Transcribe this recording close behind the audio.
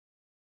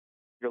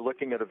You're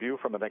looking at a view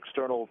from an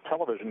external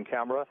television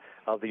camera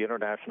of the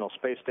International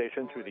Space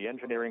Station through the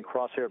engineering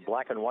cross-haired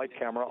black and white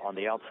camera on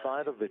the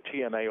outside of the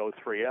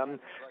TMA-03M,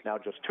 now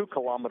just 2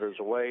 kilometers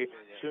away,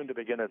 soon to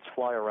begin its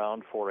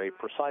fly-around for a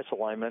precise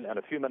alignment and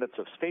a few minutes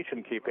of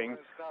station keeping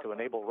to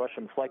enable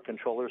Russian flight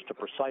controllers to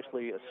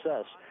precisely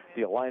assess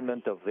the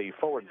alignment of the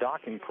forward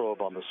docking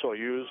probe on the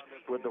Soyuz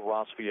with the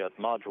Rassvet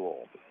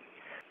module.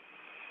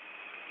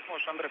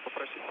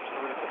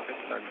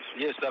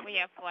 We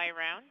have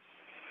fly-around.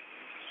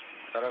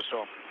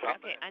 Хорошо.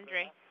 Okay,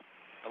 Andre.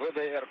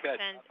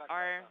 Send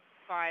R51.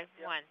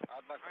 R51.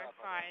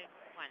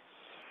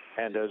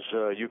 And as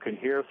you can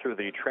hear through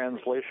the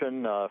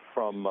translation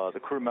from the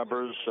crew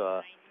members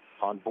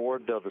on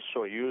board the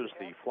Soyuz,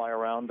 the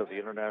fly-around of the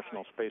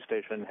International Space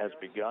Station has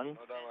begun.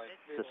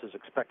 This is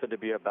expected to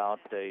be about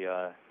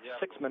a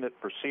 6-minute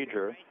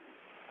procedure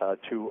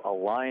to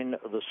align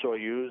the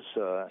Soyuz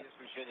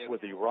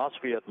with the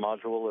Rassvet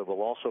module. It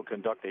will also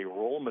conduct a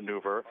roll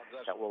maneuver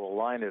that will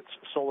align its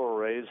solar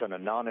arrays in a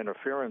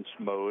non-interference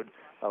mode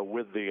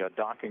with the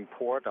docking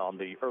port on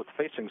the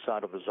Earth-facing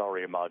side of the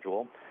Zarya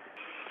module.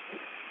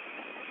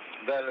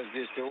 Range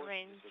is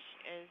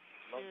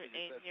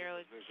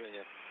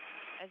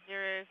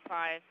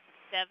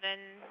 057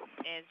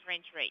 is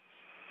range rate.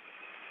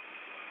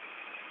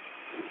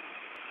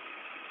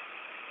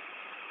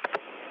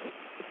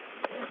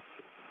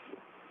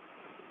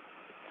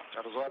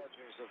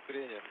 Разворачиваемся в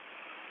крене.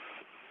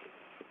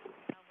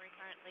 Now we're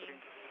currently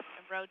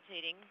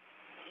rotating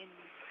in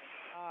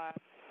yaw.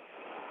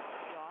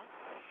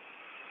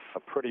 A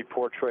pretty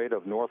portrait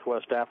of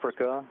Northwest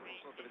Africa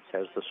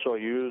as the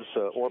Soyuz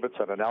orbits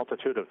at an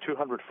altitude of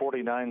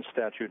 249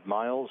 statute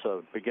miles,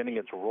 beginning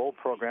its roll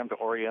program to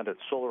orient its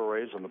solar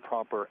arrays in the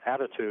proper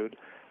attitude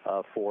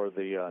for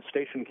the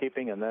station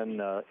keeping, and then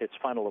its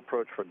final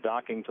approach for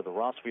docking to the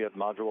Rassvet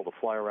module, the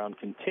fly-around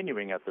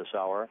continuing at this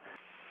hour.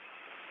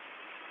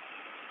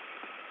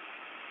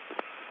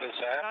 Go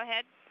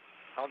ahead.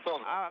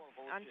 Anton.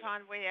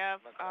 Anton, we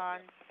have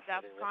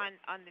DEFCON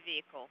on the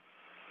vehicle.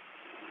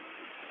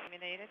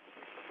 Eliminated.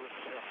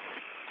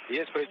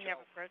 Есть We причем. have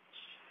approach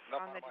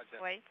on the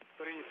display.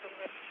 Copy.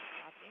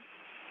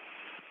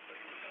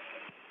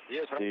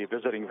 The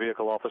visiting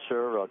vehicle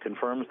officer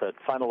confirms that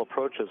final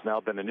approach has now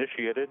been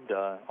initiated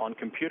on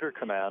computer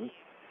command.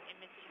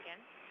 Image again.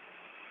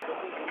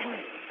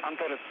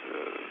 Antares.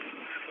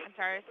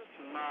 Antares.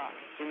 На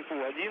Info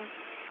 1.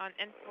 On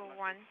Info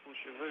 1.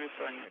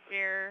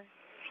 Prepare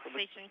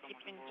station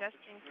keeping just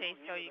in case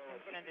so you can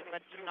send it,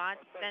 but do not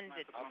send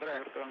it.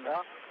 Андре,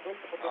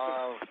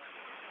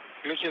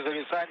 включи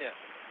зависание.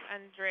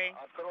 Andre,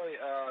 Открой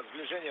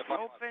сближение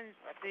формата. open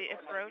the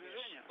approach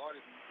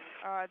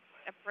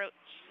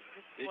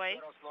display.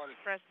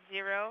 Press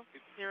 0,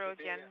 0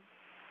 again,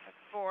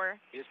 4,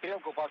 И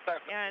стрелку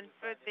поставь. and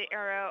put the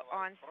arrow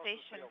on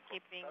station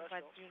keeping,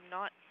 but do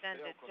not send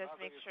it. Just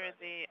make sure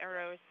the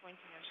arrow is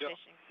pointing on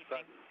station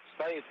keeping.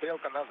 Стоит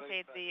стрелка на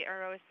Okay, the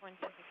arrow is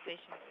pointing to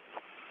station.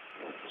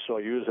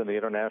 Soyuz and the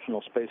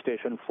International Space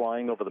Station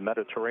flying over the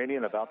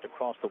Mediterranean, about to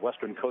cross the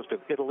western coast of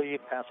Italy,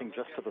 passing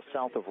just to the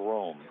south of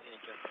Rome.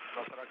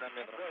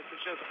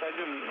 Сейчас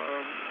пойдем,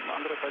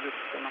 Андрей пойдет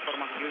на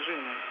формат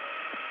сближения.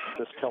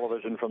 This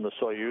television from the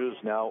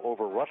Soyuz now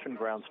over Russian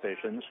ground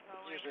stations,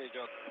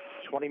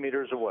 20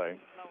 meters away.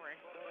 Lower.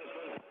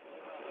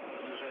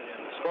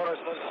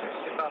 Скорость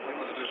 0,17 на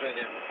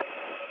сближение.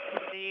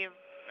 The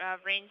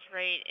range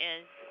rate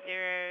is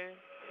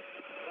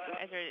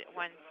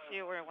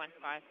 0.12 or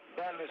 1.5.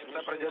 Дальность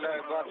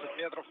определяю 20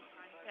 метров.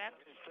 Contact.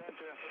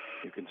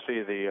 You can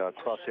see the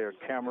crosshair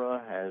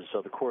camera as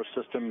the core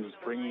system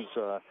brings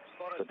the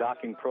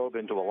docking probe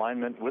into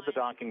alignment with the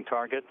docking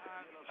target.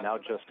 Now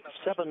just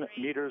 7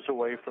 meters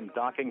away from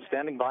docking,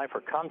 standing by for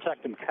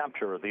contact and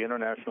capture of the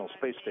International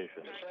Space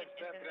Station. Target is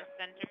in the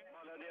center.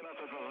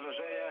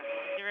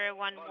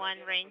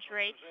 0.11 range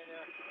rate.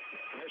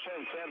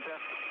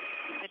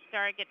 The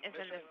target is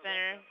in the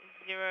center.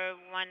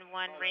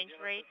 0.11 range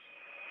rate.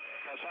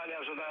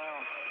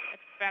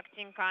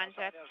 Expecting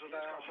contact.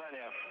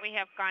 We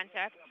have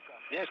contact.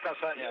 Есть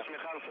касание.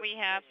 We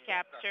have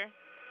capture.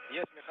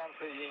 Есть механ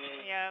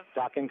соединение. We have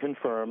Docking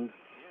confirmed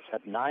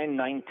at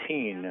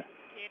 9:19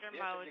 theater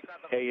mode.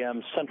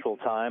 a.m. Central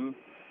Time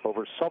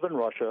over southern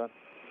Russia.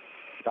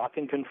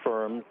 Docking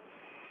confirmed.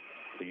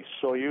 The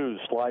Soyuz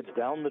slides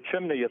down the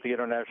chimney at the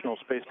International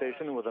Space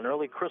Station with an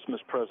early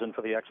Christmas present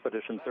for the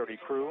Expedition 30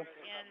 crew,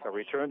 a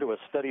return to a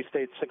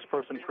steady-state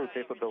 6-person crew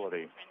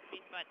capability.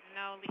 But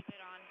now leave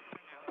it on for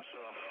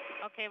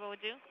now. Okay, what we'll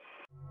do?